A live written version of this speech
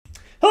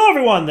Hello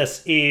everyone,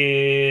 this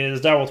is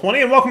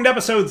Direwolf20 and welcome to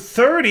episode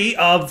 30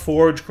 of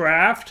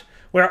Forgecraft,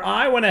 where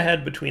I went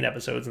ahead between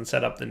episodes and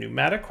set up the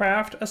pneumatic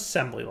craft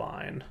assembly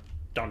line.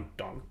 Dun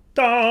dun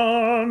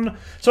dun!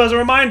 So as a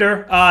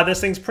reminder, this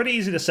thing's pretty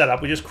easy to set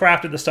up. We just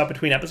crafted the stuff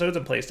between episodes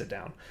and placed it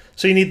down.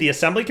 So you need the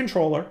assembly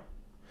controller,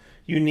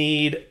 you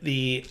need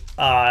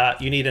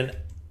an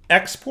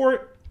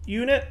export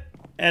unit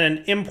and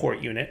an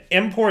import unit.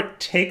 Import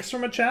takes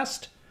from a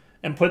chest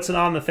and puts it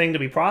on the thing to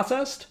be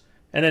processed.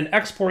 And then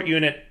export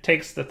unit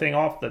takes the thing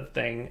off the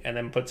thing and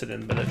then puts it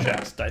into the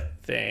chest, I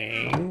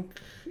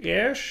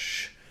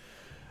think-ish.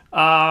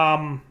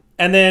 And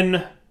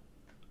then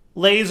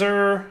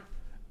laser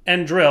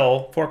and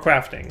drill for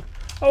crafting.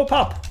 Oh,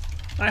 Pup,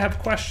 I have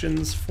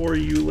questions for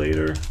you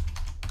later.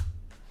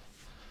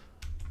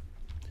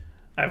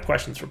 I have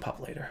questions for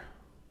Pup later.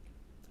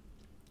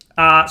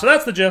 So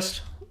that's the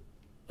gist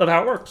of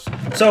how it works.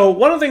 So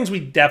one of the things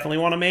we definitely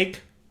want to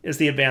make is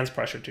the advanced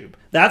pressure tube.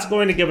 That's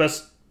going to give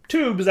us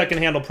tubes that can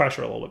handle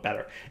pressure a little bit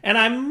better. And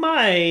I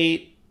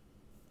might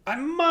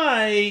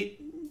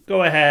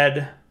go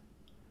ahead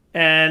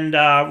and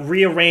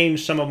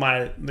rearrange some of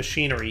my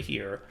machinery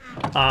here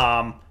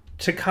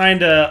to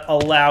kind of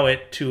allow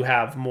it to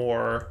have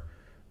more,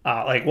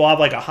 like we'll have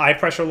like a high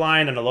pressure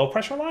line and a low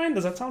pressure line.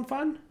 Does that sound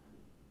fun?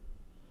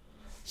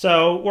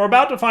 So we're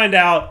about to find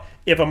out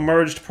if a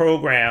merged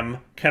program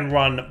can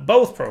run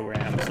both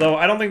programs, though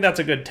I don't think that's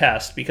a good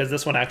test because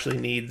this one actually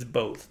needs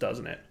both,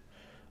 doesn't it?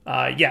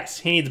 Yes,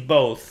 he needs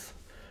both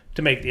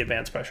to make the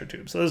advanced pressure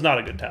tube. So this is not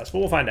a good test, but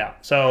we'll find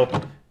out. So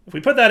if we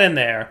put that in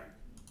there,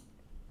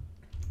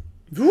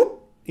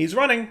 whoop, he's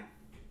running.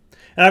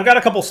 And I've got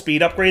a couple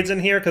speed upgrades in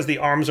here because the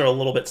arms are a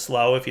little bit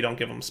slow if you don't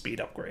give them speed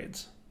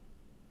upgrades.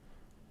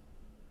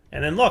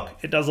 And then look,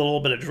 it does a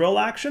little bit of drill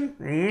action.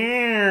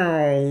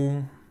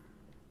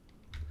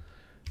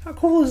 How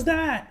cool is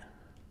that?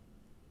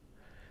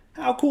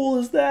 How cool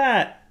is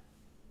that?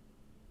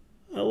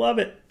 I love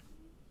it.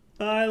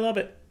 I love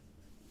it.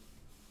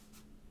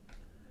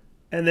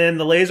 And then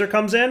the laser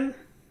comes in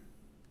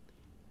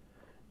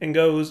and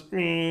goes.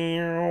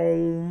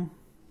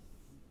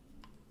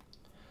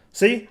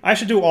 See, I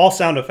should do all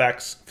sound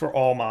effects for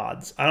all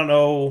mods. I don't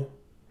know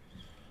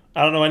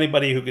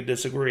anybody who could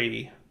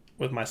disagree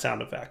with my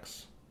sound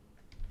effects.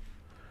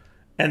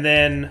 And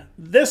then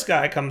this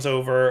guy comes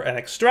over and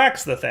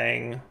extracts the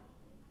thing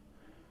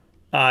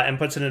and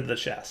puts it into the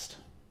chest.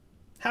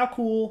 How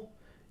cool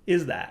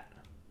is that?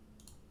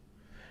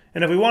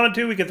 And if we wanted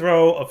to, we could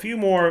throw a few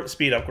more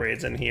speed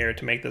upgrades in here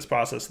to make this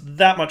process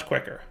that much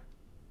quicker.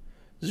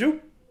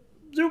 Zoop,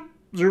 zoop,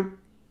 zoop,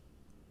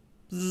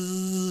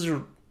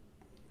 zoop.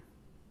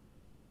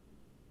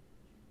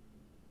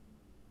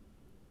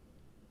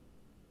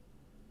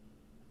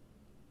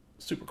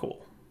 Super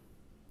cool.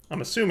 I'm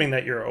assuming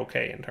that you're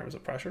okay in terms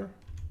of pressure.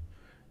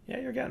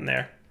 Yeah, you're getting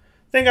there.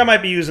 I think I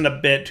might be using a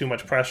bit too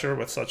much pressure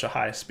with such a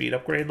high speed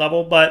upgrade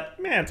level, but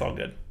man, it's all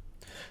good.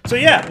 So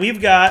yeah,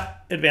 we've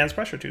got advanced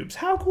pressure tubes.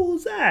 How cool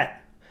is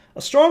that?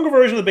 A stronger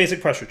version of the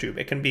basic pressure tube.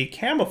 It can be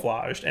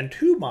camouflaged and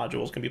tube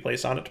modules can be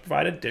placed on it to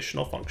provide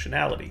additional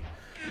functionality.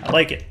 I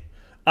like it.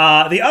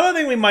 The other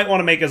thing we might want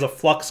to make is a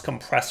flux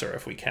compressor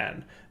if we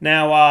can.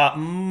 Now,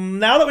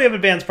 now that we have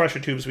advanced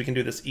pressure tubes, we can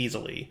do this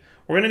easily.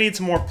 We're going to need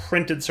some more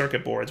printed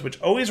circuit boards, which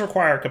always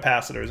require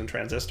capacitors and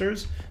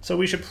transistors. So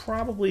we should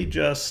probably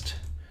just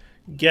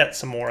get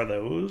some more of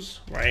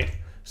those, right?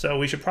 So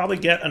we should probably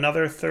get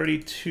another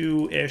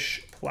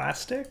 32-ish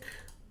plastic.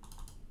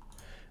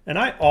 And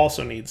I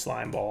also need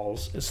slime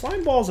balls. Is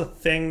slime balls a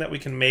thing that we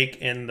can make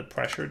in the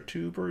pressure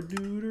tuber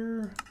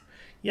duder?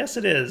 Yes,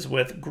 it is,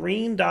 with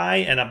green dye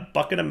and a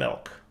bucket of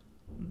milk.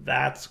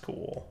 That's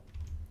cool.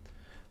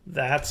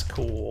 That's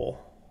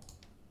cool.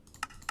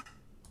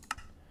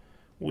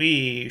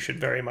 We should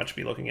very much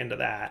be looking into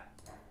that.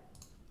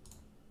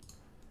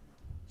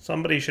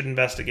 Somebody should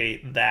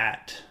investigate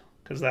that,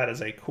 because that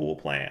is a cool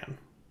plan.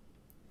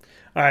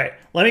 All right,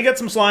 let me get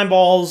some slime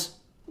balls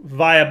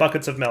via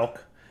buckets of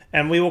milk,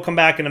 and we will come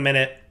back in a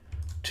minute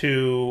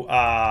to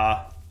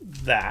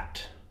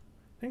that.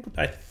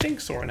 I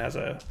think Soren has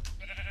a...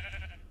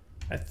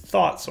 I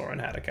thought Soren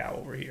had a cow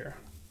over here.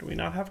 Do we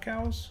not have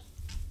cows?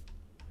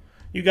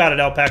 You got it,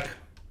 Elpec.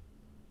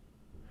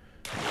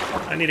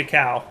 I need a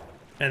cow,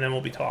 and then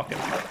we'll be talking.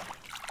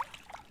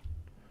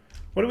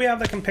 What do we have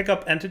that can pick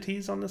up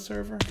entities on this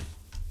server?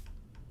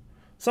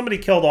 Somebody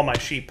killed all my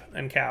sheep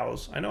and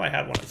cows. I know I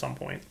had one at some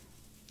point.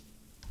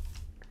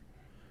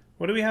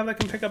 What do we have that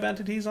can pick up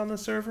entities on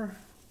this server?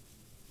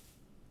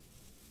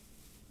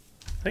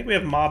 I think we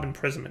have mob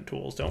imprisonment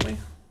tools, don't we?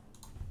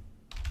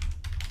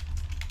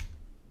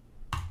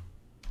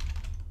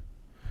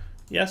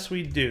 Yes,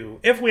 we do.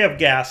 If we have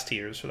gas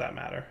tiers, for that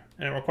matter.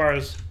 And it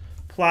requires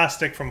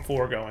plastic from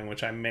foregoing,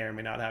 which I may or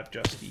may not have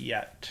just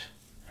yet.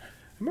 I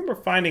remember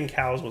finding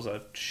cows was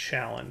a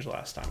challenge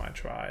last time I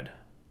tried.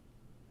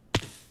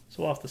 So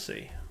we'll have to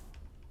see.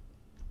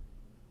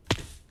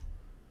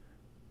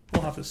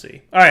 We'll have to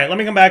see. All right, let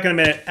me come back in a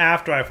minute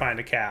after I find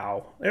a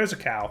cow. There's a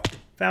cow.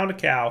 Found a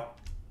cow.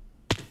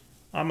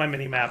 on my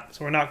mini-map,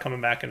 so we're not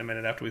coming back in a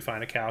minute after we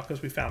find a cow,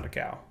 because we found a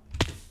cow.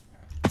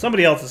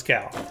 Somebody else's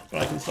cow,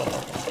 but I can still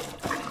milk them.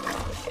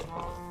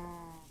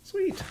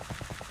 Sweet.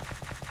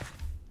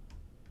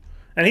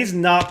 And he's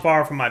not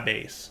far from my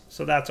base,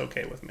 so that's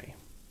okay with me.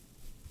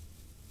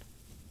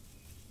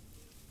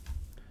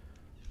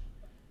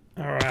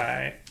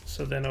 Alright,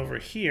 so then over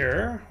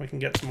here, we can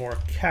get some more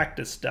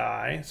cactus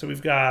dye. So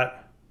we've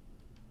got,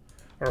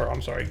 or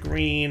I'm sorry,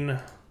 green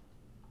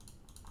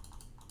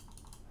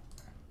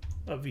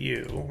of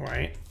you,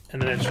 right?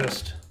 And then it's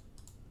just...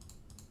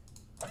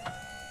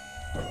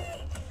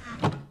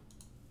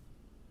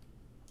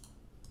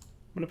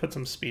 I'm going to put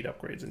some speed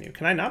upgrades in you.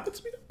 Can I not put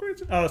speed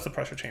upgrades in? Oh, that's the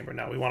pressure chamber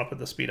now. We want to put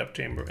the speed up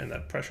chamber in the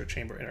pressure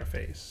chamber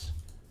interface.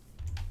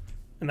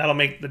 And that'll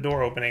make the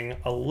door opening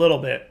a little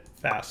bit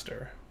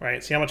faster,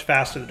 right? See how much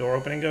faster the door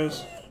opening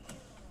goes?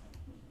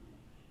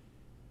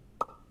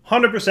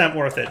 100%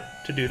 worth it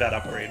to do that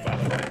upgrade, by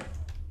the way.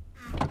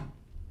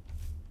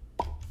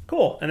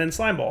 Cool. And then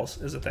slime balls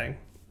is a thing.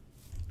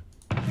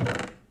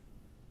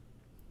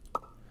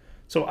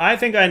 So I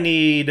think I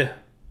need...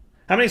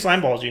 How many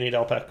slime balls do you need,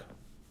 Elpec?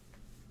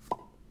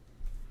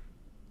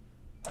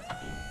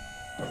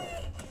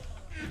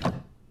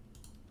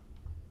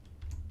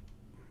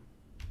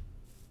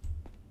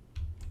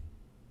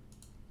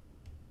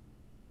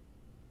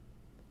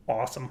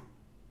 Awesome.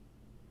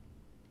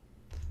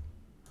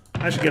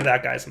 I should give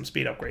that guy some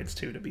speed upgrades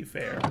too, to be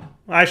fair.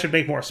 I should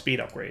make more speed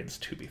upgrades,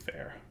 to be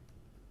fair.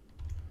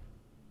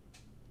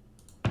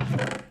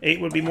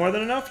 8 would be more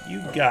than enough?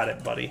 You got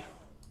it, buddy.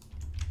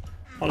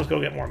 I'll just go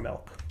get more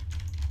milk.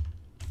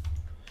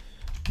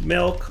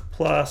 Milk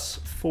plus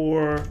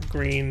 4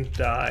 green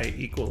dye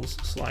equals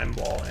slime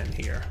ball in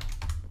here.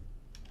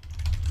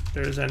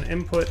 There's an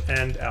input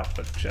and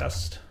output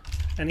chest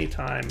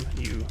anytime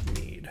you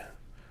need.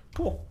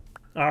 Cool.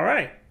 All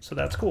right, so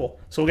that's cool.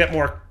 So we'll get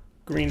more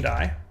green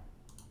dye.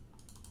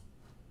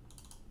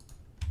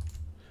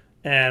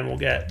 And we'll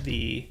get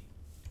the...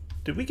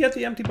 Did we get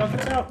the empty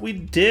buckets out? We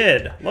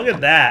did. Look at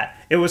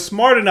that. It was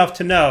smart enough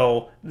to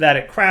know that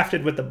it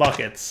crafted with the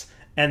buckets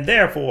and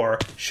therefore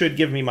should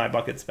give me my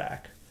buckets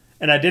back.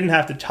 And I didn't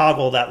have to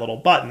toggle that little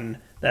button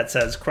that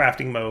says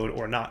crafting mode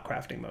or not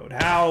crafting mode.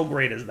 How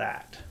great is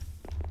that?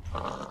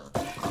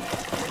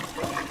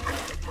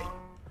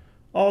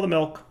 All the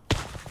milk.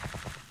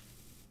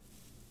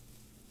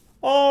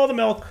 All the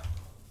milk.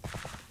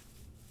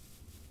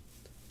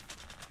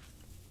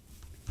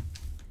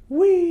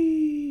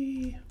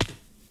 Whee!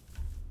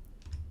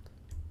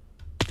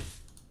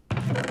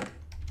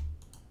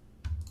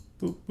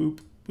 Boop, boop,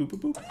 boop,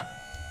 boop, boop.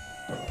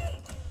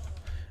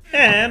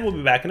 And we'll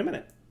be back in a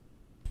minute.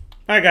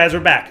 Alright guys, we're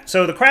back.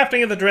 So the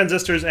crafting of the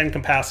transistors and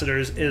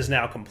capacitors is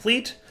now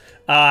complete.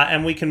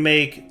 And we can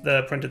make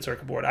the printed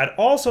circuit board. I'd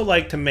also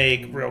like to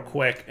make, real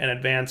quick, an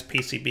advanced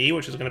PCB,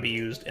 which is going to be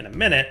used in a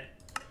minute.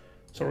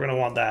 So we're going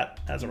to want that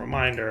as a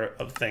reminder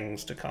of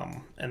things to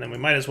come. And then we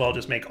might as well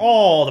just make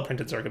all the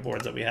printed circuit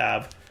boards that we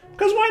have.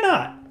 Because why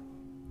not?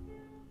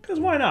 Because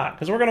why not?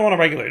 Because we're going to want a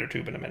regulator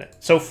tube in a minute.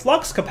 So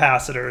flux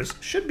capacitors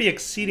should be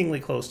exceedingly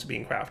close to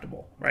being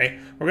craftable, right?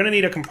 We're going to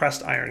need a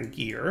compressed iron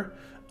gear.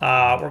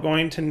 We're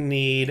going to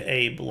need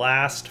a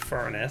blast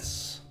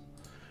furnace,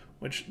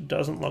 which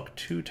doesn't look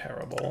too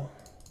terrible.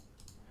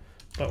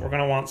 But we're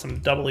going to want some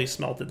doubly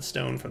smelted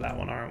stone for that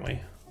one, aren't we?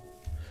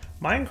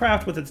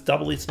 Minecraft with its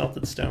doubly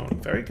smelted stone.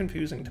 Very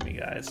confusing to me,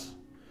 guys.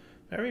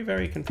 Very,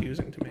 very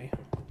confusing to me.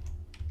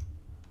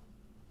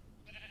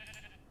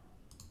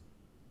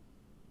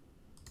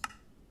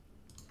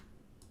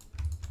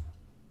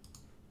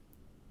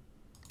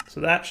 So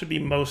that should be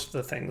most of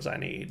the things I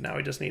need. Now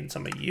we just need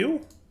some of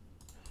you.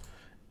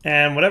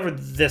 And whatever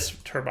this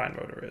turbine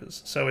rotor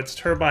is. So it's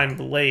turbine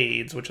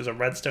blades, which is a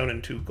redstone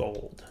and 2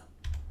 gold.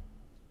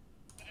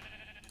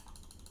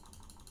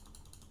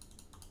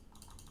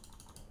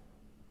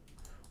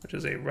 Which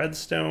is a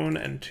redstone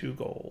and 2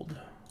 gold.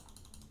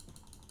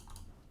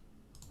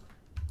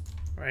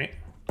 Right?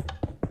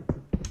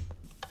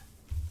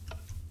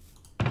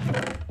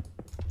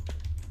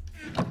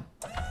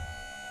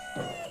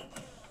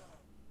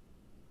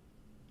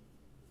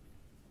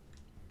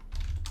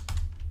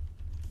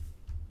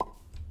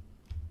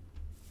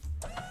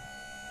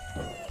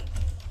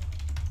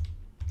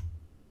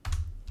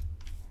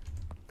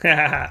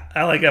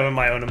 I like having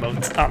my own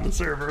emotes on the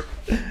server.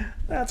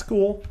 That's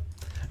cool.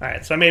 All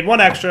right, so I made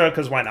 1 extra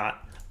because why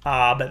not?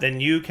 But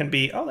then you can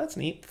be, oh, that's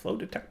neat. Flow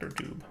detector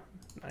tube.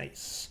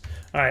 Nice.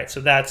 All right,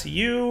 so that's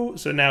you.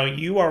 So now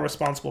you are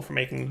responsible for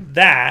making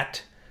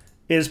that.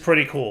 Is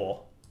pretty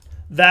cool.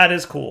 That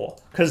is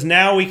cool because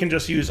now we can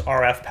just use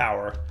RF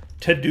power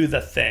to do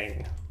the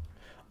thing.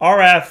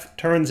 RF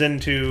turns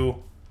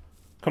into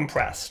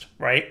compressed,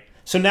 right?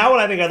 So now what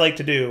I think I'd like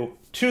to do,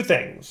 2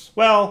 things.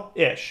 Well,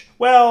 ish.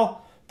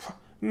 Well,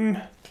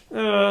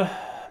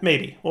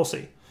 maybe. We'll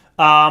see.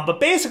 But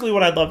basically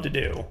what I'd love to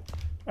do...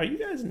 Are you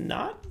guys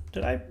not?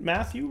 Did I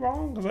math you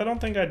wrong? Because I don't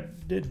think I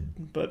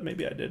did, but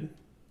maybe I did.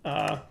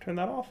 Turn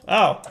that off.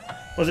 Oh.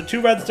 Was it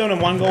 2 redstone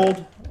and 1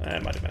 gold?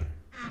 It might have been.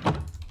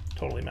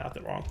 Totally mathed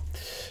it wrong.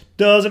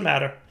 Doesn't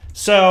matter.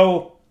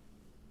 So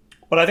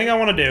what I think I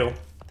want to do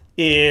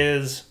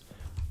is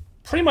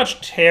pretty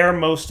much tear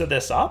most of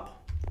this up.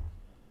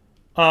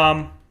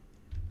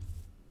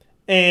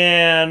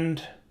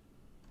 And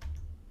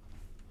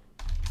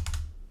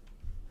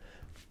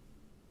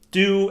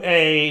do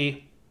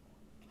a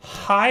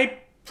high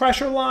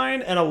pressure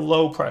line and a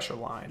low pressure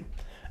line.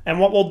 And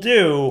what we'll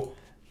do,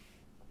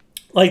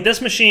 like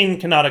this machine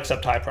cannot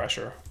accept high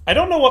pressure. I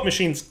don't know what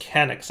machines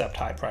can accept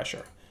high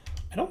pressure.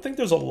 I don't think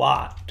there's a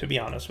lot, to be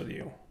honest with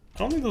you. I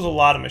don't think there's a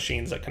lot of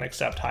machines that can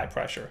accept high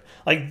pressure.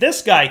 Like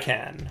this guy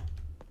can.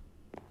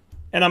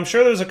 And I'm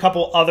sure there's a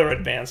couple other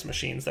advanced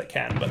machines that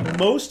can, but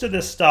most of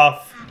this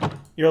stuff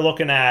you're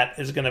looking at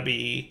is going to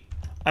be,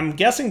 I'm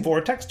guessing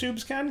vortex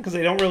tubes can, because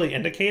they don't really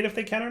indicate if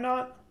they can or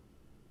not.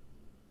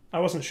 I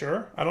wasn't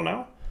sure. I don't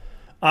know.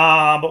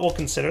 But we'll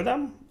consider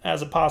them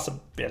as a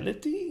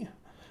possibility.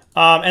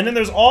 And then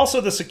there's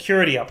also the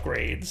security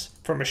upgrades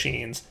for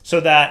machines, so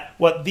that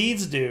what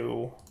these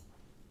do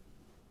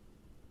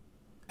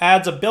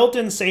adds a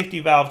built-in safety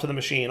valve to the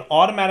machine,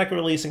 automatically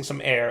releasing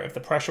some air if the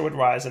pressure would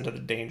rise into the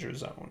danger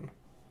zone.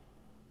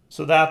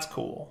 So that's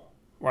cool,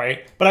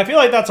 right? But I feel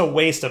like that's a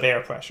waste of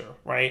air pressure,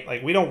 right?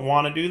 Like we don't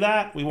want to do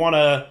that. We want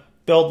to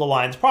build the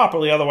lines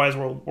properly, otherwise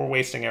we're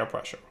wasting air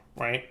pressure,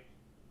 right?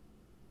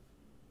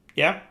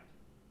 Yeah?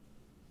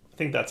 I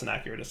think that's an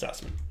accurate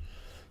assessment.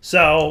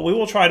 So we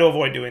will try to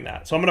avoid doing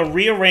that. So I'm going to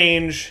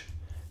rearrange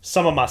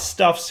some of my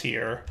stuffs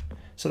here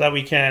so that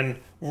we can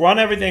run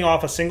everything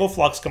off a single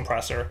flux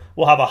compressor.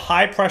 We'll have a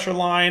high pressure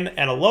line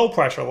and a low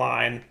pressure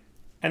line,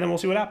 and then we'll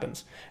see what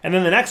happens. And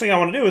then the next thing I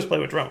want to do is play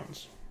with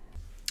drones.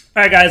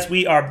 All right, guys,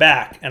 we are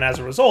back. And as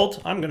a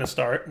result, I'm going to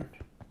start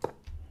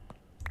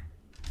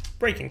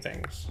breaking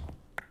things.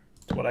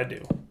 That's what I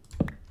do.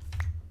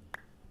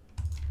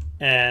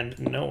 And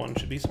no one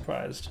should be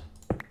surprised.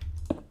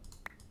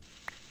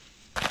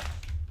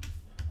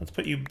 Let's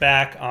put you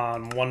back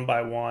on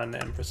 1x1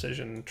 and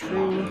precision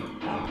true.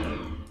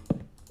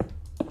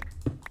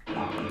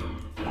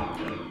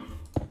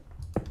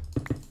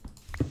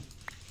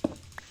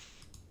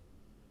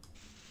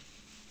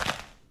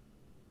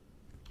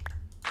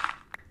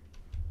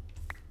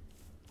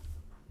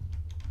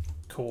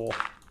 Cool.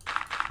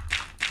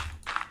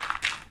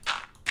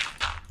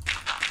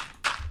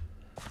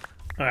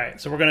 All right,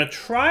 so we're going to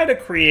try to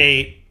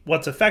create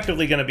what's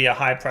effectively going to be a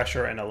high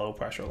pressure and a low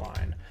pressure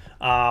line.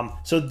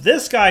 So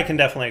this guy can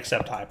definitely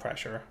accept high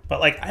pressure, but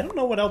like I don't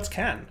know what else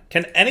can.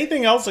 Can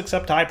anything else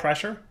accept high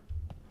pressure?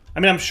 I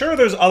mean, I'm sure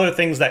there's other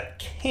things that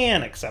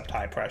can accept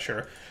high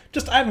pressure,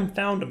 just I haven't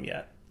found them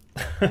yet.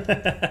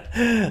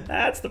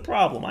 That's the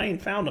problem. I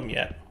ain't found them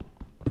yet.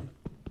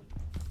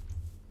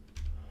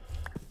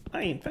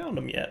 I ain't found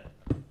them yet.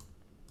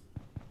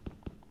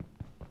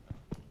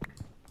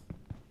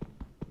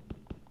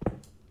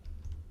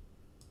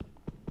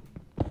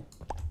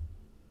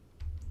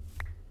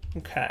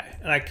 Okay,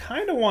 and I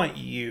kind of want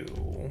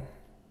you.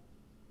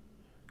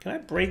 Can I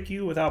break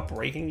you without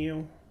breaking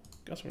you?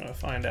 Guess we're going to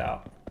find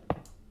out.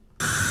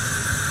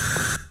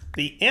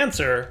 The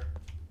answer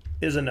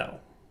is a no.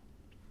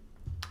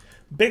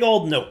 Big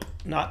old nope.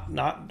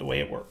 Not the way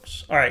it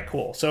works. All right,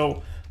 cool.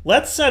 So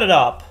let's set it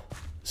up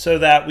so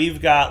that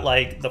we've got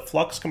like the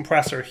flux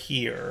compressor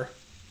here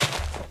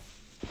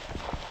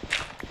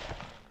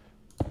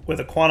with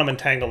a quantum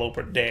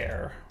entangler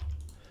there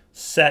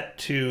set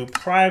to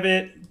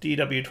private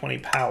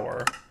DW20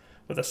 power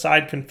with a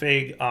side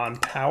config on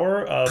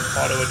power of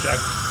auto eject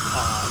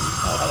on.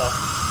 Oh,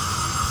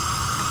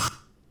 hello.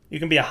 You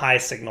can be a high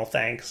signal,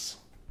 thanks.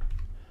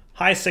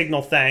 High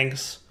signal,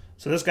 thanks.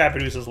 So this guy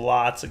produces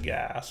lots of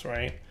gas,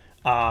 right?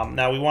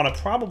 Now we want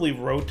to probably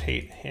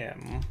rotate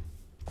him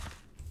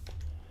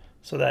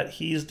so that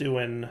he's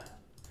doing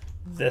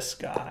this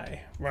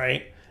guy,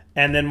 right?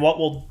 And then what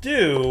we'll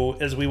do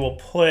is we will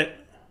put,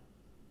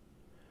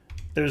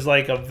 there's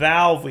like a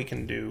valve we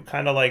can do,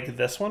 kind of like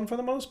this one for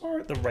the most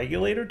part, the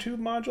regulator tube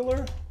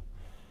modular.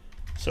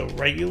 So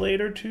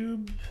regulator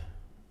tube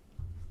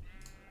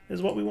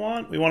is what we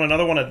want. We want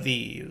another one of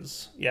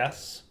these,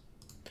 yes.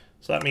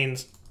 So that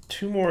means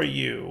 2 more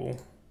U.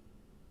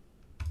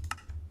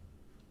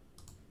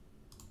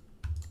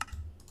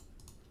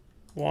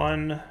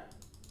 One,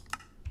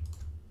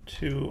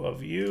 2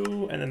 of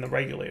U, and then the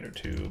regulator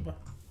tube.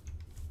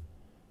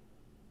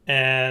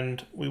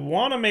 And we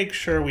want to make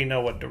sure we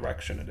know what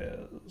direction it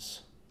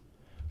is.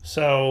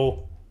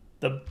 So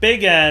the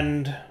big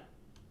end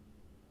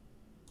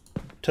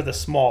to the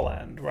small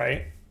end,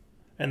 right?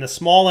 And the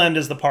small end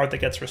is the part that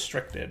gets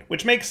restricted,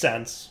 which makes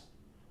sense.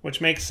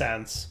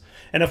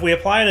 And if we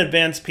apply an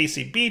advanced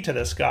PCB to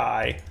this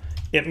guy,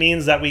 it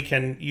means that we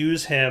can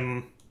use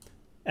him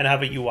and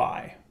have a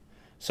UI.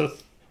 So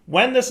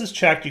when this is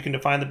checked, you can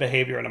define the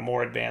behavior in a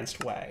more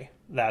advanced way.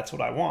 That's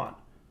what I want.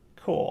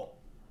 Cool.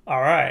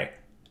 All right.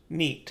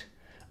 Neat.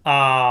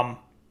 I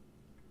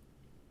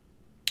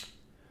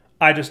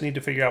just need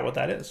to figure out what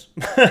that is.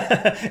 In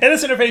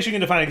this interface, you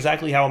can define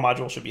exactly how a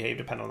module should behave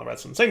depending on the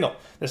resonant signal.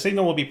 The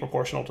signal will be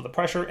proportional to the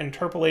pressure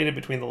interpolated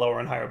between the lower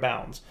and higher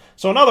bounds.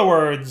 So in other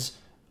words,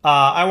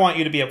 I want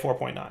you to be at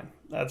 4.9.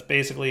 That's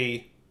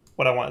basically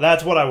what I want.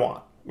 That's what I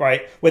want,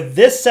 right? With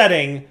this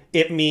setting,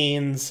 it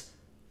means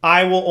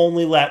I will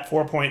only let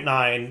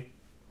 4.9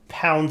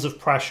 pounds of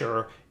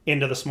pressure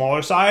into the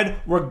smaller side,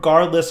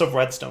 regardless of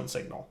redstone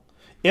signal.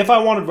 If I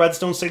wanted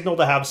redstone signal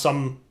to have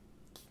some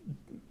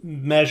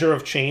measure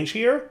of change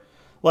here,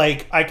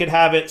 like I could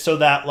have it so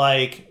that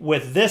like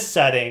with this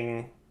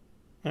setting,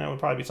 it would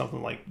probably be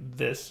something like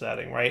this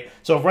setting, right?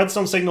 So if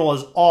redstone signal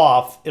is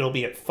off, it'll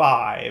be at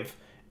 5.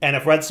 And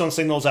if redstone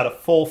signal is at a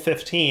full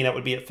 15, it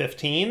would be at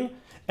 15.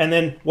 And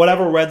then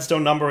whatever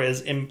redstone number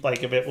is in,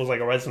 like if it was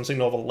like a redstone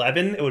signal of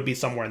 11, it would be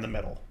somewhere in the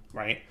middle,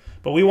 right?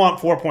 But we want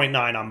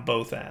 4.9 on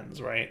both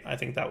ends, right? I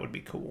think that would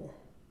be cool.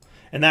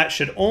 And that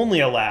should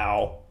only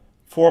allow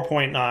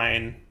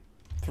 4.9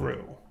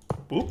 through.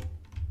 Boop.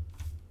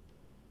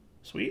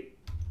 Sweet.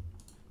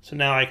 So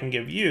now I can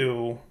give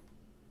you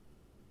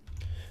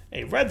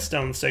a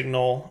redstone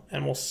signal,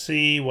 and we'll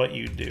see what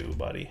you do,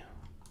 buddy.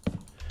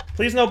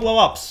 Please no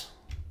blow-ups.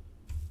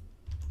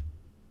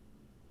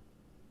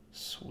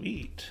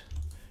 Sweet.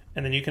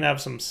 And then you can have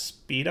some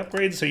speed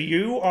upgrades. So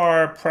you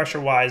are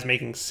pressure-wise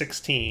making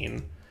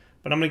 16,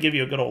 but I'm going to give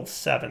you a good old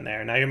 7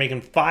 there. Now you're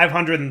making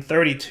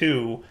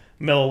 532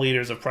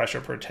 milliliters of pressure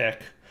per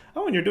tick.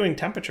 Oh, and you're doing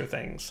temperature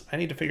things. I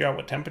need to figure out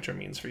what temperature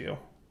means for you.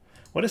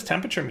 What does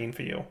temperature mean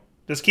for you?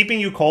 Does keeping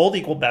you cold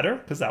equal better?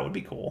 Because that would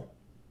be cool.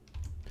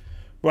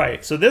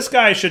 Right, so this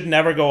guy should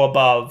never go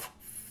above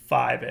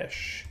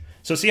 5-ish.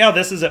 So see how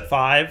this is at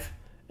 5,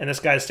 and this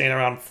guy's staying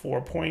around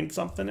 4 point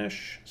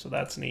something-ish? So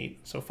that's neat.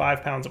 So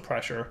 5 pounds of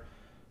pressure.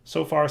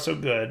 So far, so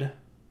good.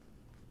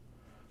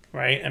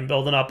 Right, and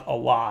building up a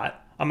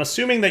lot. I'm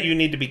assuming that you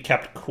need to be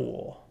kept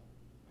cool.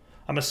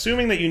 I'm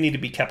assuming that you need to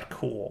be kept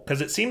cool,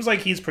 because it seems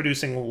like he's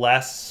producing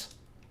less.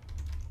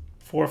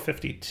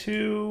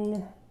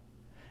 452.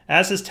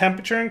 As his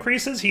temperature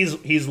increases,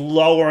 he's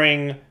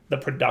lowering the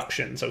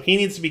production, so he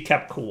needs to be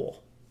kept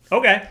cool.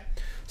 Okay,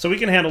 so we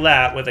can handle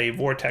that with a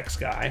vortex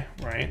guy,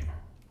 right?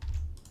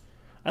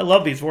 I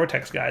love these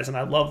vortex guys, and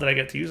I love that I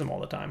get to use them all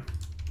the time.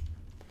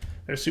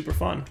 They're super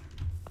fun.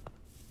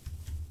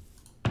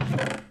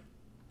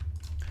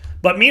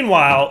 But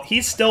meanwhile,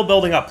 he's still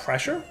building up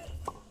pressure.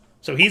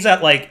 So he's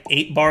at like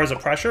 8 bars of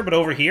pressure, but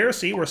over here,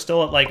 see, we're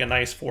still at like a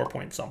nice 4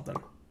 point something.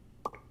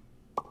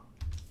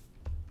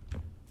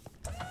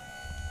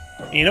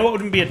 You know what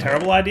wouldn't be a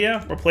terrible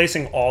idea?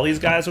 Replacing all these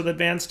guys with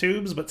advanced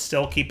tubes, but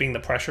still keeping the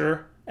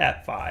pressure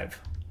at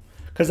 5.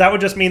 Because that would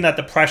just mean that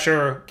the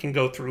pressure can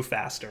go through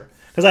faster.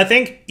 Because I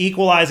think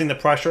equalizing the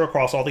pressure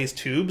across all these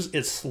tubes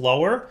is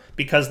slower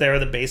because they're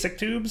the basic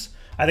tubes.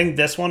 I think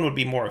this one would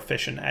be more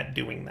efficient at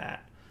doing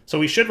that. So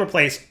we should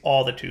replace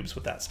all the tubes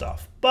with that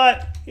stuff.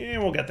 But yeah,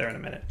 we'll get there in a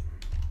minute.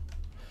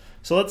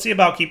 So let's see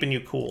about keeping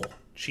you cool,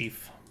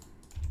 Chief.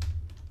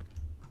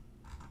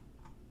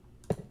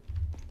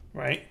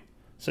 Right?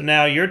 So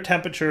now your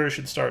temperature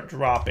should start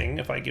dropping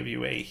if I give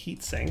you a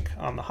heat sink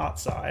on the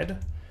hot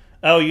side.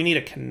 Oh, you need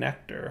a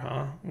connector,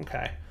 huh?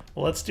 Okay.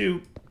 Well, let's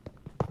do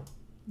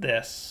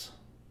this.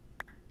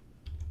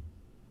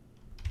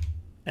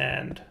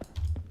 And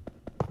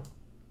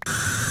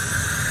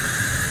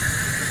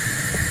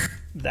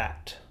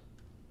that.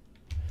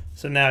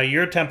 So now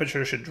your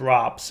temperature should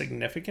drop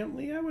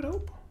significantly, I would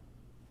hope.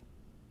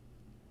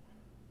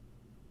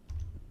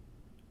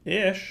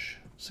 Ish.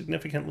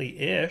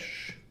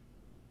 Significantly-ish.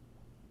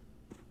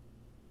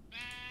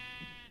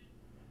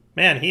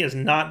 Man, he is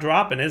not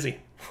dropping, is he?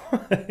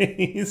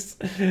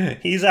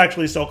 he's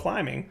actually still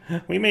climbing.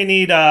 We may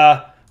need,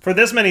 for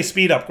this many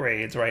speed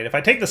upgrades, right? If I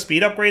take the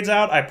speed upgrades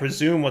out, I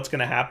presume what's going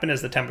to happen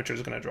is the temperature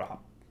is going to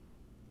drop.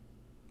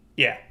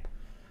 Yeah,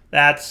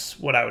 that's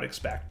what I would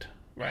expect,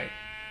 right?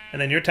 And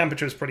then your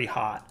temperature is pretty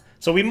hot.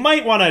 So we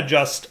might want to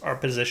adjust our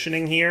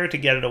positioning here to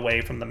get it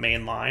away from the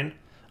main line,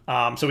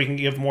 so we can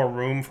give more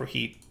room for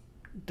heat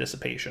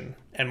dissipation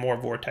and more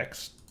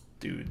vortex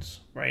dudes,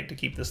 right, to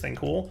keep this thing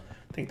cool.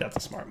 I think that's a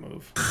smart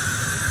move.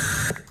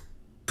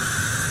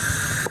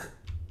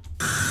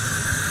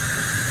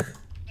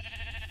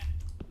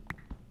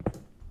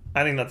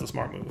 I think that's a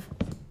smart move.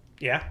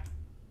 Yeah?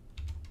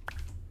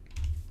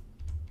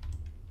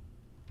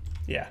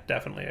 Yeah,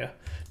 definitely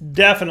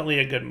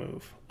a good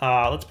move.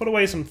 Let's put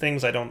away some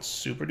things I don't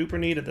super duper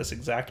need at this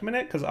exact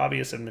minute, because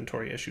obvious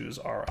inventory issues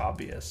are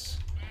obvious.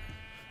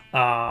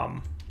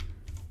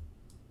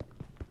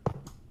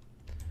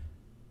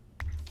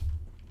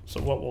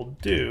 So what we'll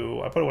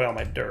do, I put away all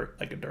my dirt,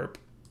 like a derp,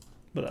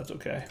 but that's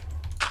okay.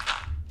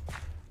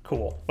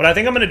 Cool. What I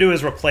think I'm going to do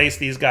is replace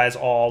these guys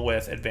all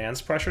with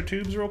advanced pressure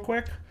tubes real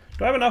quick.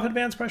 Do I have enough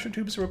advanced pressure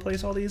tubes to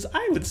replace all these?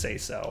 I would say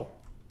so.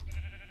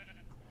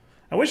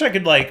 I wish I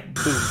could, like,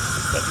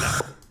 boost, but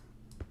no.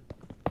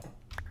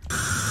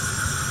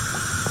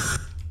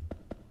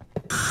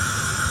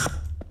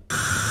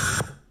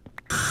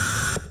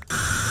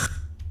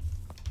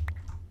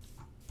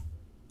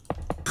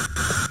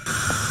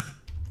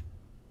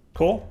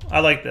 Cool. I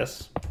like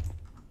this.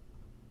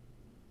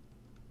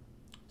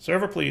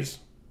 Server, please.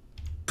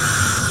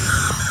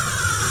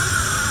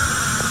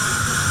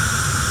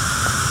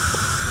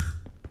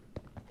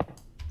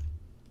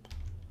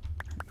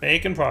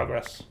 Making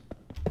progress.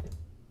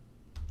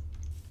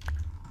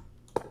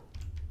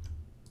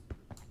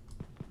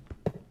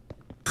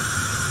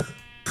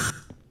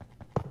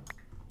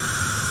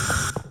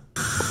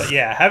 But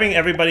yeah, having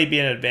everybody be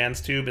an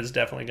advanced tube is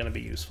definitely going to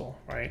be useful,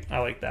 right? I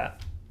like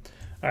that.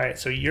 All right,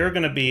 so you're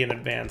going to be an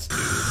advanced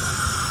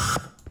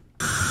tube.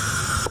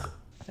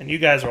 And you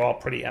guys are all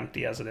pretty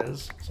empty as it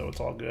is, so it's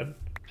all good.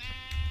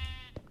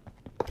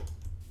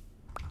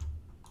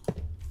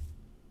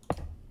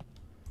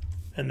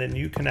 And then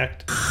you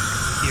connect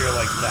here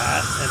like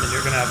that, and then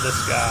you're going to have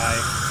this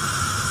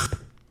guy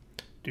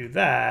do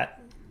that.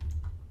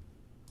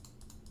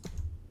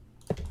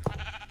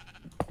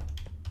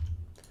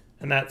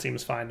 And that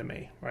seems fine to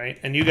me, right?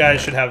 And you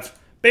guys should have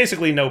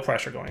basically no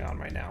pressure going on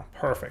right now.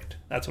 Perfect.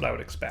 That's what I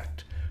would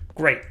expect.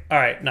 Great. All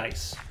right,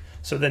 nice.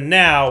 So then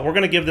now we're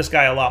going to give this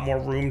guy a lot more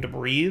room to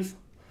breathe.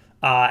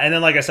 And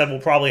then, like I said, we'll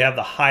probably have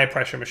the high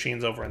pressure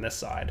machines over on this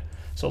side.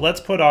 So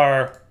let's put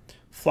our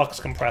flux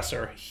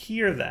compressor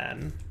here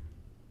then.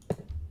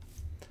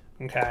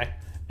 Okay.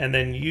 And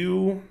then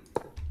you...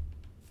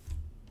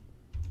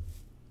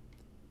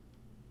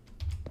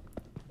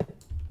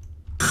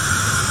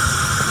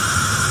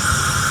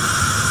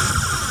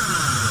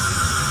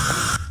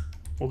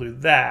 we'll do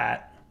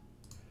that.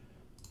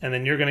 And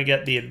then you're going to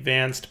get the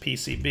advanced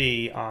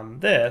PCB on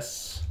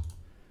this.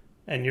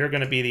 And you're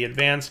going to be the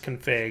advanced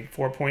config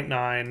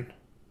 4.9.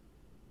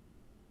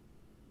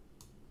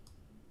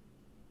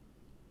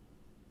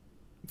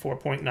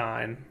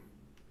 4.9.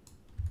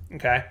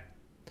 Okay.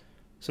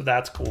 So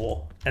that's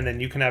cool. And then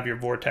you can have your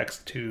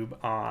vortex tube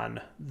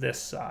on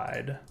this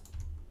side.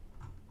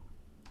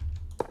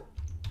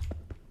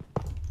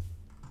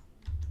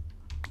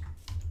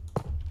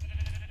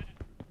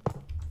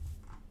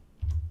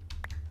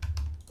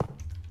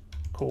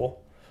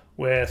 Cool.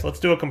 With, let's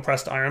do a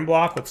compressed iron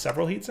block with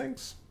several heat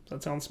sinks. Does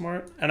that sound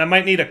smart? And I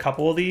might need a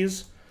couple of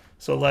these,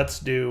 so let's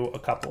do a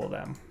couple of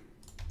them.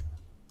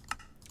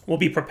 We'll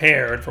be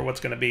prepared for what's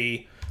going to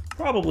be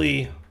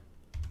probably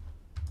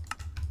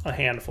a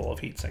handful of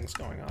heat sinks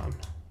going on.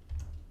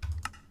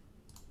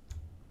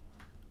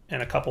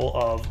 And a couple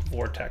of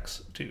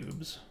vortex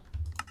tubes.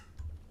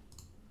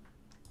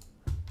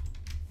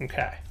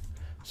 Okay.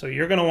 So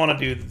you're going to want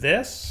to do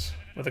this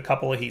with a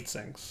couple of heat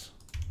sinks,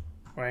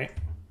 right?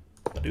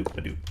 Badoop,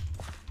 badoop.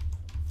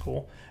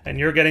 Cool. And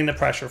you're getting the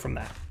pressure from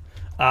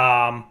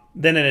that.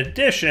 Then in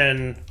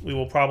addition, we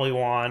will probably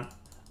want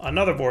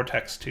another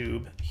vortex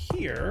tube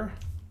here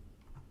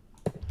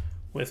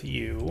with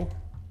you.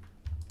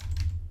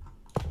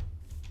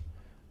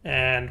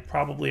 And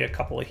probably a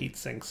couple of heat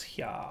sinks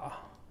here.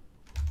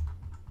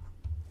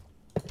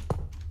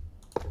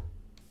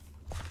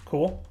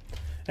 Cool.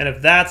 And if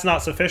that's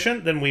not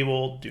sufficient, then we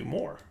will do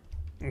more.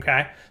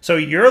 Okay? So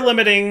you're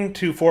limiting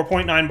to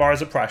 4.9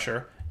 bars of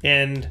pressure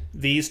in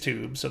these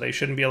tubes, so they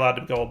shouldn't be allowed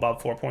to go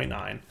above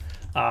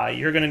 4.9.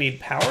 You're going to need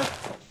power.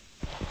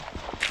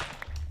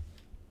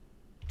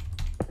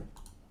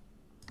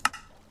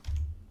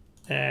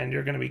 And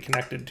you're going to be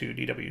connected to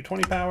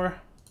DW20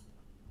 power.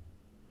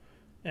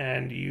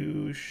 And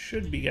you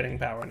should be getting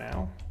power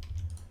now.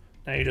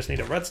 Now you just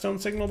need a redstone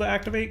signal to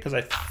activate, because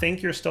I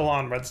think you're still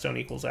on redstone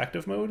equals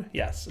active mode.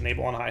 Yes,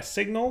 enable on high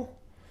signal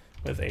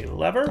with a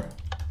lever.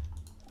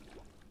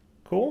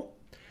 Cool.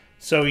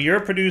 So you're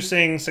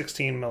producing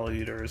 16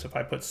 milliliters. If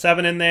I put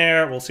 7 in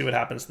there, we'll see what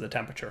happens to the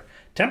temperature.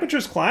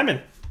 Temperature's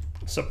climbing.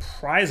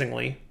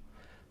 Surprisingly.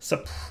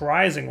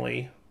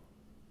 Surprisingly.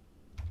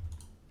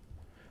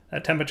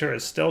 That temperature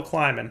is still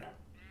climbing.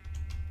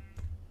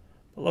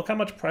 But look how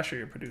much pressure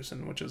you're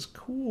producing, which is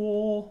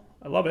cool.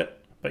 I love it.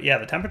 But yeah,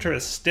 the temperature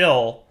is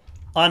still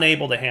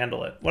unable to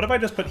handle it. What if I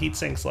just put heat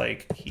sinks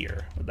like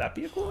here? Would that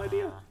be a cool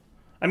idea?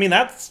 I mean,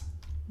 that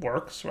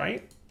works,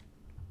 right?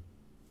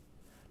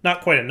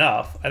 Not quite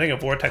enough. I think a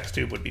vortex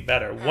tube would be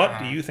better. What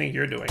do you think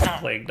you're doing,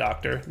 Plague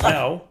Doctor?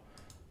 No.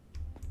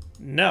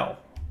 No.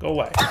 Go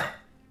away.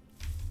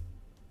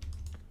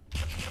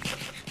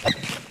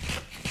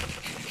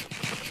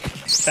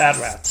 Bad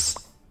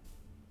rats.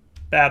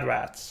 Bad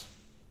rats.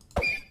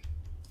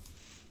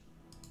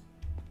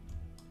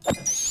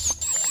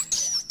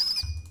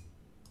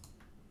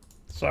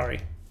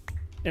 Sorry.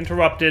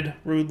 Interrupted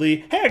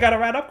rudely. Hey, I got a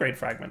rat upgrade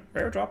fragment.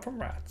 Rare drop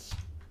from rats.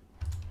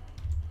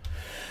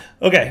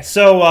 Okay,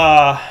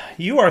 so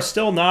you are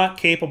still not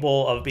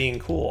capable of being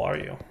cool, are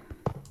you?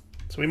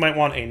 So we might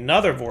want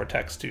another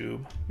vortex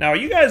tube. Now, are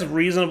you guys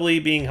reasonably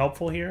being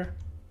helpful here?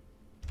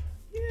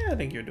 Yeah, I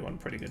think you're doing a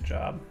pretty good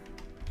job.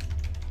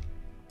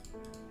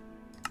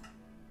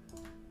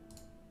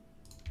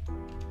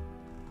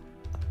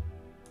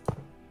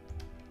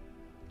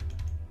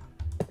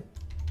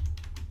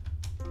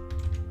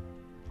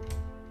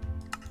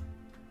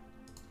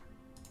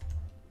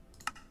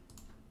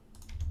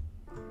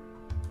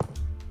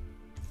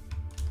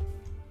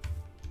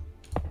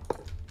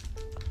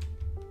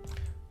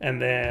 And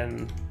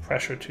then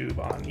pressure tube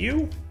on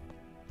you.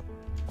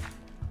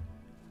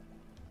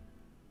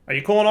 Are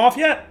you cooling off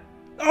yet?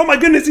 Oh my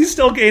goodness, he's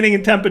still gaining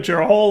in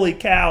temperature. Holy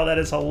cow, that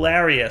is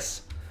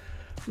hilarious.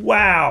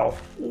 Wow.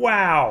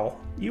 Wow.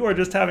 You are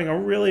just having a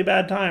really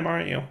bad time,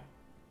 aren't you?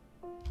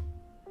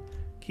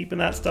 Keeping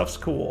that stuff's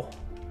cool.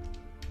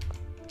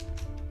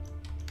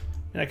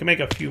 And I can make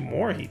a few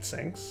more heat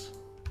sinks.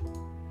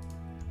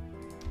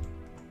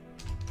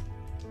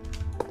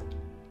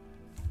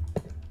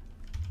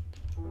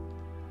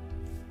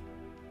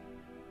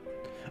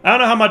 I don't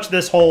know how much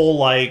this whole,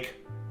 like,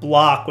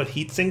 block with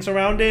heat sinks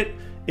around it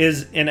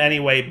is in any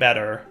way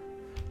better,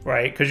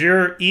 right? Because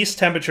your east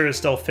temperature is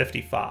still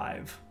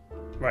 55,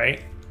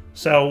 right?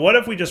 So what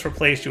if we just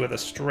replaced you with a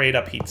straight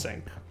up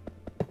heatsink?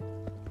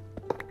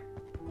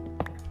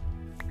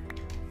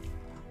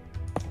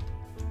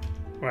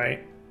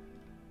 Right?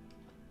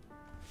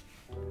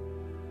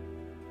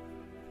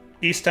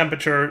 East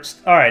temperature,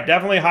 all right,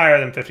 definitely higher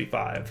than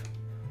 55.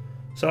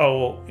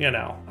 So, you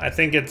know, I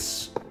think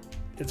it's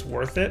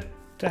worth it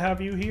to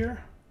have you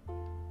here.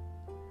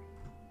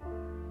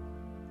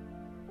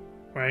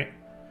 Right?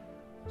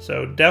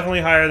 So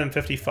definitely higher than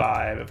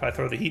 55. If I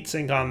throw the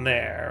heatsink on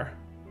there,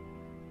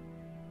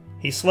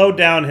 he slowed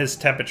down his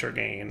temperature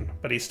gain,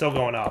 but he's still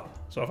going up.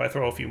 So if I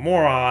throw a few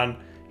more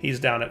on, he's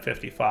down at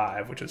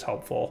 55, which is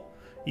helpful.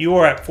 You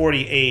are at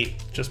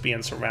 48, just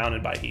being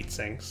surrounded by heat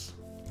sinks.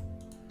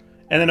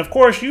 And then, of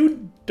course,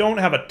 you don't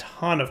have a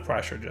ton of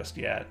pressure just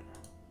yet.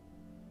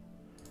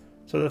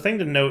 So the thing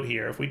to note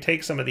here, if we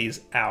take some of these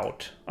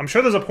out, I'm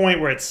sure there's a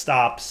point where it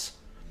stops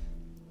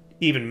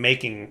even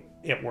making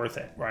it worth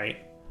it, right?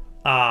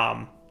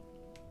 So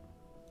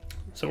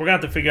we're going to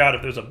have to figure out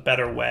if there's a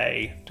better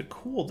way to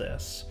cool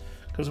this.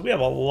 Because we have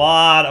a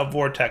lot of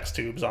vortex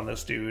tubes on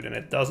this dude, and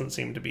it doesn't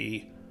seem to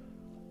be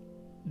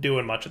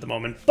doing much at the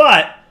moment.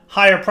 But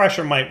higher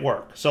pressure might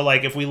work. So,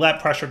 like, if we let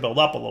pressure build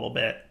up a little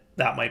bit,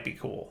 that might be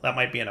cool. That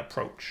might be an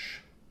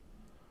approach,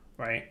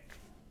 right?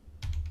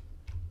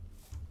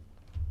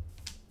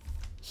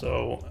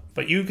 So,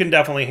 but you can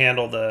definitely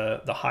handle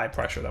the high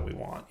pressure that we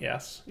want.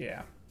 Yes,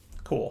 yeah,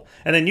 cool.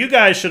 And then you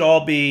guys should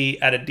all be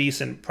at a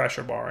decent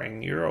pressure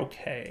barring. You're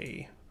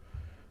okay.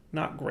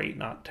 Not great,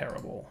 not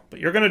terrible. But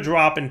you're going to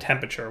drop in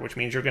temperature, which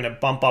means you're going to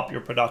bump up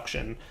your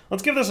production.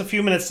 Let's give this a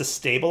few minutes to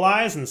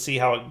stabilize and see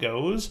how it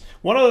goes.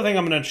 One other thing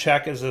I'm going to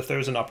check is if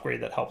there's an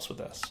upgrade that helps with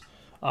this.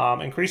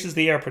 Increases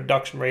the air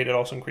production rate. It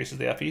also increases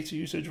the FE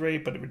usage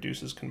rate, but it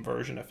reduces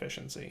conversion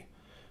efficiency.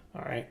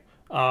 All right.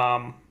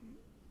 And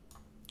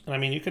I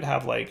mean, you could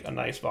have like a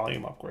nice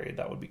volume upgrade.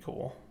 That would be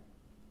cool.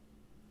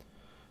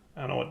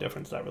 I don't know what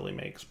difference that really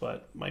makes,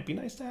 but might be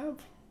nice to have.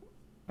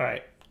 All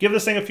right. Give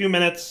this thing a few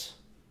minutes,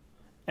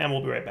 and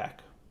we'll be right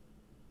back.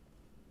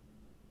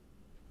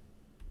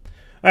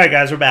 All right,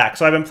 guys, we're back.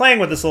 So I've been playing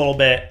with this a little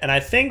bit, and I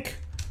think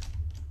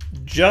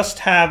just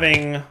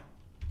having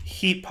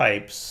heat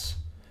pipes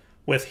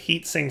with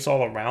heat sinks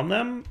all around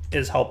them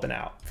is helping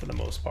out for the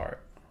most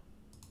part.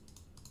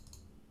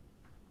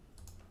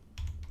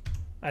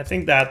 I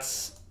think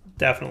that's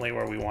definitely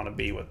where we want to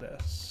be with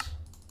this.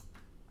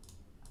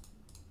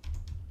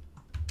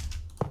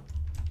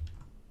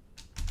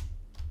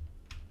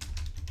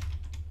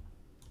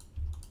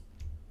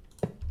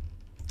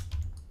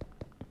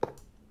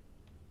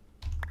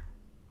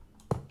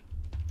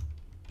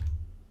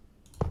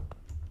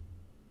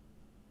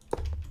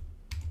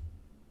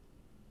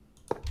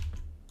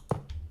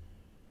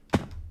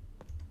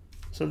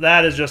 So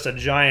that is just a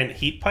giant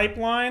heat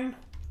pipeline,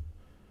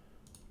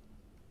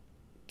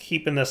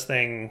 keeping this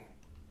thing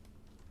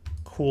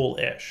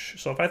cool-ish.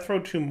 So if I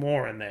throw 2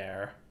 more in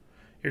there,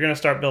 you're going to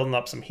start building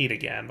up some heat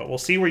again, but we'll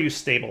see where you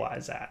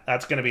stabilize at.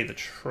 That's going to be the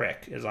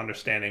trick, is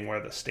understanding where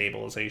the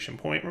stabilization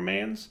point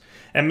remains.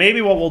 And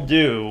maybe what we'll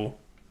do,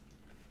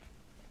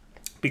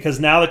 because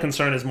now the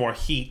concern is more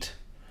heat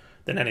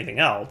than anything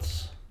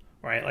else,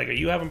 right? Like, are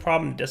you having a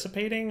problem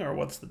dissipating, or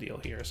what's the deal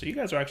here? So you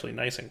guys are actually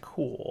nice and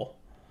cool.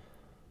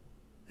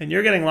 And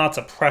you're getting lots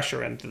of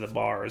pressure into the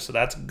bars, so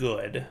that's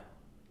good.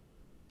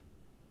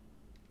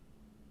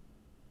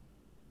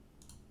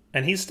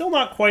 And he's still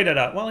not quite at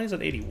a... Well, he's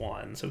at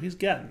 81, so he's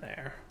getting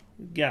there.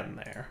 He's getting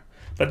there.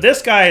 But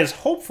this guy is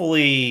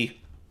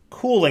hopefully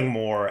cooling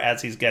more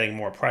as he's getting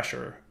more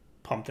pressure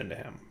pumped into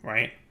him,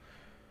 right?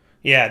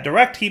 Yeah,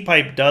 direct heat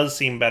pipe does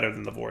seem better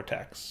than the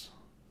vortex.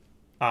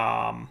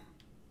 That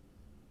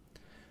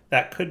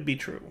could be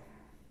true.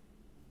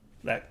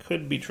 That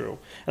could be true.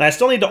 And I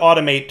still need to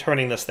automate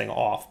turning this thing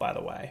off, by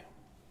the way.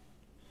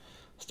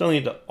 Still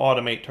need to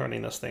automate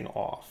turning this thing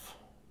off.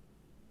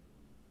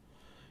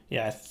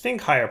 Yeah, I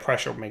think higher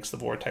pressure makes the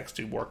vortex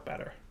tube work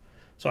better.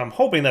 So I'm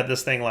hoping that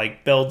this thing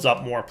like builds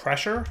up more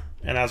pressure,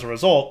 and as a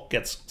result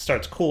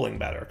starts cooling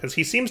better. Because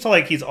he seems to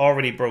like he's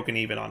already broken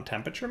even on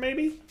temperature,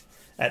 maybe,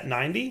 at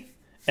 90.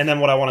 And then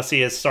what I want to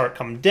see is start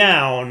come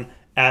down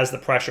as the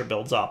pressure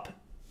builds up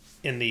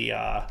in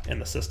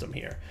the system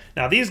here.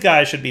 Now these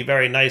guys should be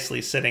very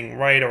nicely sitting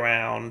right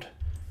around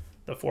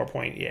the 4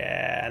 point,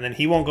 yeah, and then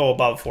he won't go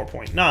above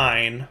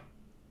 4.9.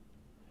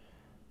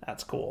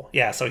 That's cool.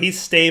 Yeah, so he's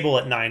stable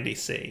at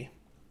 90C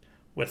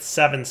with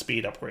 7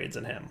 speed upgrades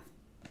in him,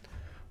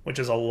 which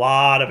is a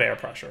lot of air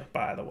pressure,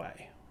 by the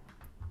way.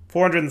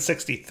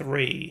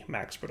 463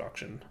 max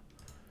production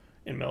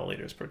in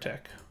milliliters per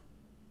tick.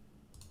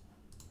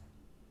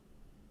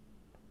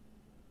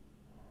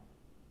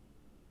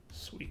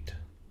 Sweet.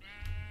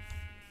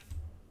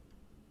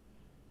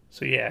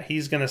 So yeah,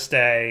 he's going to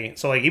stay.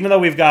 So like, even though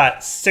we've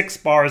got 6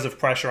 bars of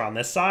pressure on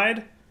this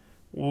side,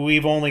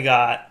 we've only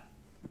got,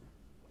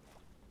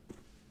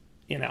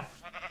 you know,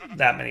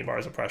 that many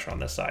bars of pressure on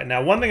this side.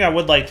 Now, one thing I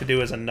would like to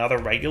do is another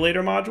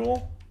regulator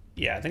module.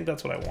 Yeah, I think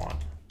that's what I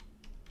want.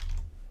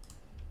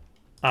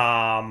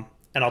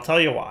 And I'll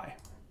tell you why.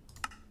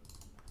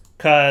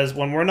 Because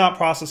when we're not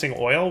processing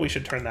oil, we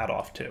should turn that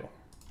off too.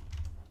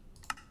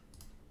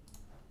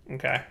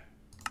 Okay.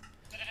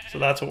 So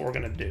that's what we're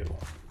going to do.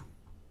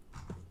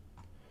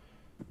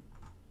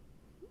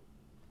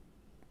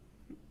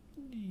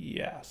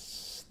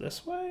 Yes.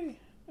 This way?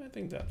 I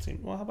think that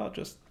seems... Well, how about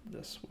just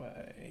this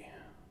way?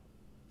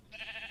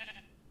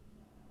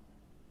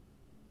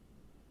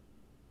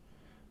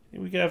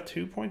 We could have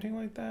two pointing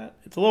like that.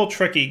 It's a little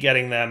tricky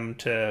getting them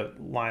to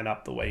line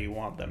up the way you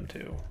want them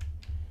to.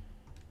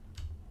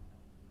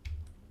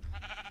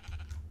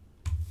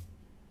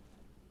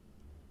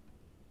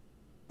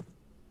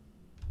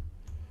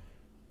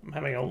 I'm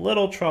having a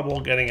little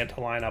trouble getting it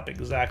to line up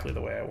exactly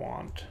the way I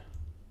want.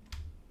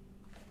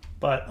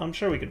 But I'm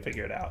sure we can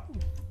figure it out.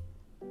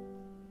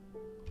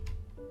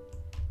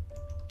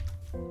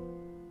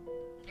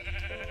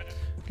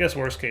 I guess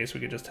worst case,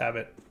 we could just have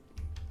it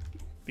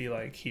be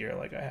like here,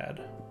 like I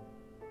had.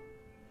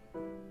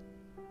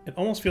 It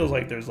almost feels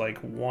like there's like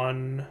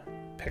 1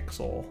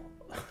 pixel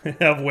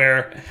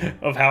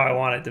of how I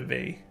want it to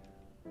be.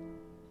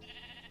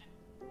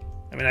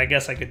 I mean, I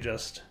guess I could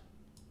just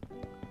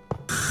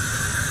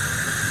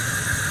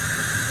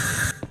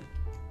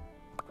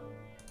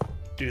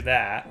do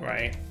that,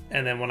 right?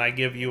 And then when I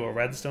give you a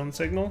redstone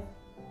signal,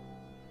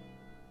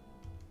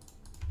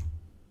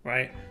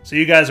 right? So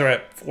you guys are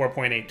at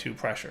 4.82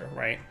 pressure,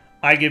 right?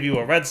 I give you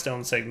a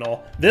redstone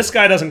signal. This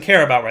guy doesn't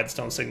care about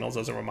redstone signals,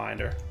 as a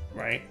reminder,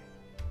 right?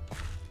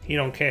 He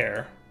don't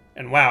care.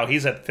 And wow,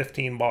 he's at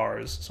 15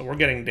 bars, so we're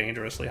getting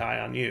dangerously high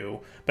on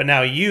you. But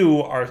now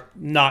you are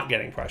not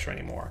getting pressure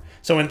anymore.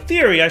 So in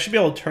theory, I should be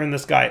able to turn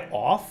this guy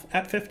off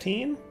at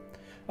 15.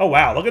 Oh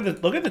wow, look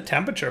at the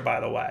temperature, by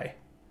the way.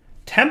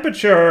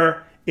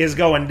 Temperature is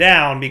going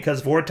down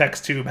because Vortex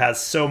Tube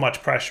has so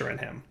much pressure in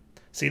him.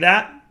 See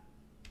that?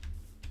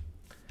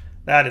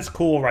 That is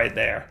cool right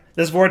there.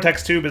 This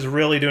Vortex Tube is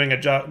really doing a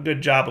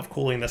good job of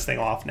cooling this thing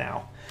off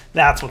now.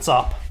 That's what's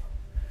up.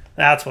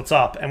 That's what's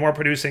up. And we're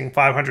producing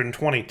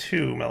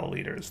 522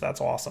 milliliters.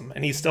 That's awesome.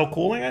 And he's still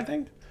cooling, I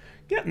think?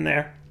 Getting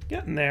there.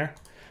 Getting there.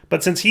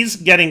 But since he's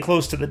getting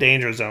close to the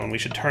danger zone, we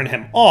should turn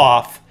him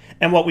off.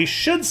 And what we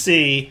should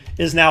see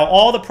is now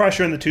all the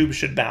pressure in the tube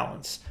should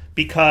balance.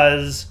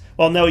 Because,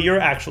 well, no, you're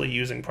actually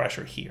using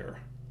pressure here.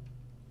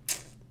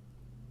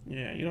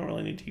 Yeah, you don't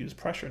really need to use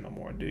pressure no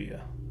more, do you?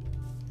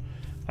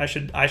 I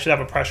should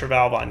have a pressure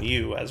valve on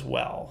you as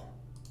well.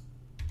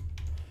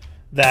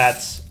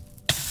 That's...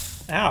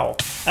 Ow.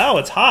 Oh,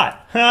 it's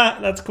hot.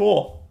 That's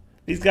cool.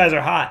 These guys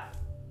are hot.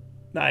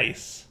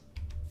 Nice.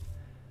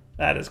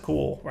 That is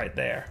cool right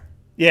there.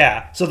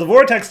 Yeah, so the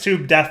Vortex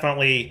Tube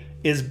definitely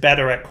is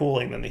better at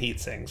cooling than the heat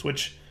sinks,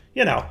 which,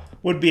 you know,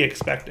 would be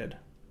expected.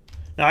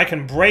 Now I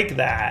can break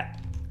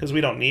that because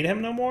we don't need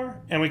him no more,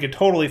 and we could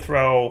totally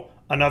throw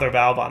another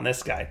valve on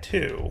this guy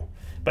too.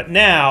 But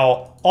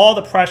now, all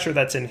the pressure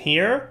that's in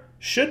here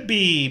should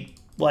be,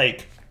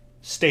 like,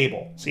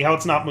 stable. See how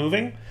it's not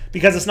moving?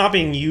 Because it's not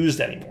being used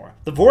anymore.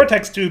 The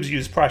Vortex Tubes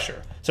use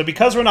pressure. So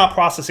because we're not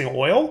processing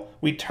oil,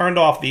 we turned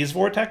off these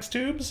Vortex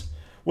Tubes,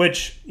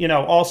 which, you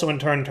know, also in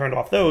turn turned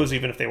off those,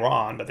 even if they were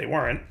on, but they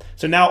weren't.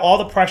 So now all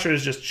the pressure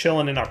is just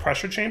chilling in our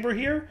pressure chamber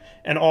here,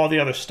 and all the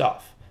other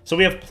stuff. So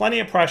we have plenty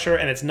of pressure,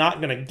 and it's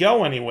not going to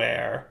go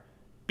anywhere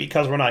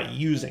because we're not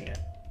using it,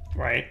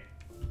 right?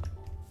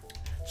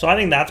 So I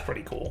think that's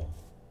pretty cool.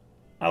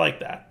 I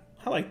like that.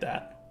 I like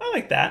that. I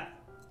like that.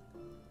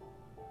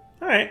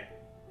 All right.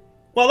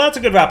 Well, that's a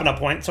good wrapping up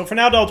point. So for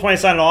now, Del20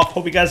 signing off.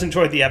 Hope you guys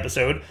enjoyed the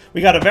episode.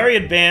 We got a very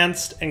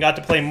advanced and got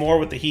to play more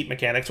with the heat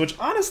mechanics, which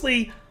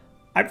honestly,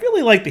 I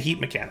really like the heat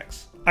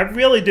mechanics. I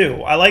really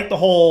do. I like the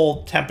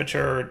whole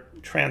temperature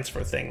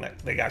transfer thing that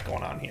they got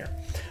going on here.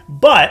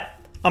 But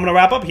I'm going to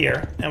wrap up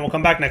here, and we'll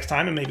come back next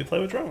time and maybe play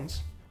with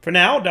drones. For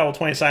now,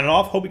 Del20 signing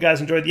off. Hope you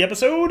guys enjoyed the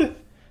episode.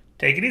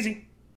 Take it easy.